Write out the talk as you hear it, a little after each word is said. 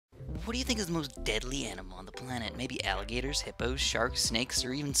What do you think is the most deadly animal on the planet? Maybe alligators, hippos, sharks, snakes,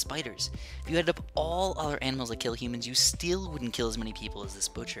 or even spiders? If you added up all other animals that kill humans, you still wouldn't kill as many people as this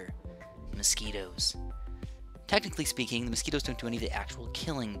butcher. Mosquitoes. Technically speaking, the mosquitoes don't do any of the actual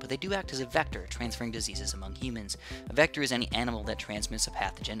killing, but they do act as a vector, transferring diseases among humans. A vector is any animal that transmits a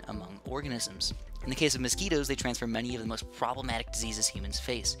pathogen among organisms. In the case of mosquitoes, they transfer many of the most problematic diseases humans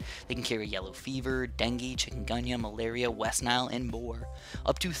face. They can carry yellow fever, dengue, chikungunya, malaria, West Nile, and more.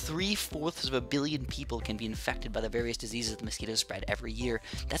 Up to 3/4 of a billion people can be infected by the various diseases the mosquitoes spread every year.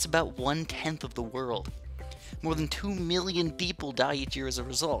 That's about 1/10 of the world. More than 2 million people die each year as a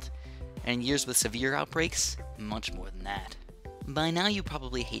result. And in years with severe outbreaks, much more than that. By now you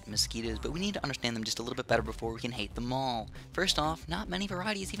probably hate mosquitoes, but we need to understand them just a little bit better before we can hate them all. First off, not many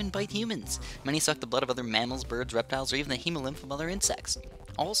varieties even bite humans. Many suck the blood of other mammals, birds, reptiles, or even the hemolymph of other insects.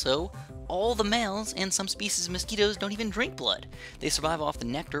 Also, all the males and some species of mosquitoes don't even drink blood. They survive off the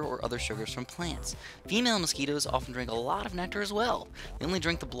nectar or other sugars from plants. Female mosquitoes often drink a lot of nectar as well. They only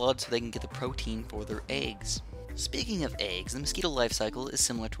drink the blood so they can get the protein for their eggs. Speaking of eggs, the mosquito life cycle is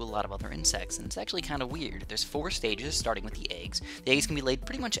similar to a lot of other insects, and it's actually kind of weird. There's 4 stages, starting with the eggs. The eggs can be laid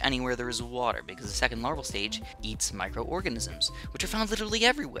pretty much anywhere there is water, because the second larval stage eats microorganisms, which are found literally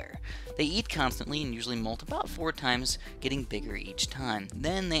everywhere. They eat constantly and usually molt about 4 times, getting bigger each time.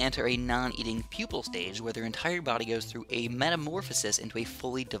 Then they enter a non-eating pupal stage, where their entire body goes through a metamorphosis into a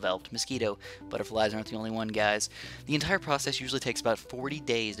fully developed mosquito. Butterflies aren't the only one, guys. The entire process usually takes about 40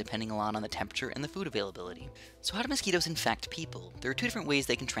 days, depending a lot on the temperature and the food availability. So how do mosquitoes infect people? There are 2 different ways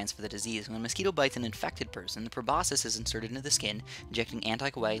they can transfer the disease. When a mosquito bites an infected person, the proboscis is inserted into the skin, injecting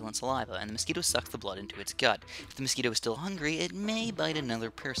anticoagulant saliva, and the mosquito sucks the blood into its gut. If the mosquito is still hungry, it may bite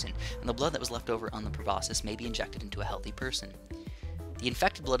another person, and the blood that was left over on the proboscis may be injected into a healthy person. The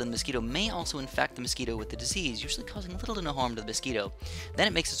infected blood in the mosquito may also infect the mosquito with the disease, usually causing little to no harm to the mosquito. Then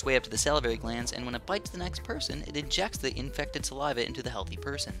it makes its way up to the salivary glands, and when it bites the next person, it injects the infected saliva into the healthy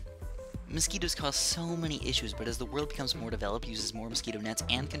person. Mosquitoes cause so many issues, but as the world becomes more developed, uses more mosquito nets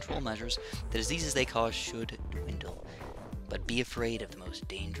and control measures, the diseases they cause should dwindle. But be afraid of the most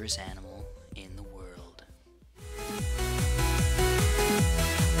dangerous animal.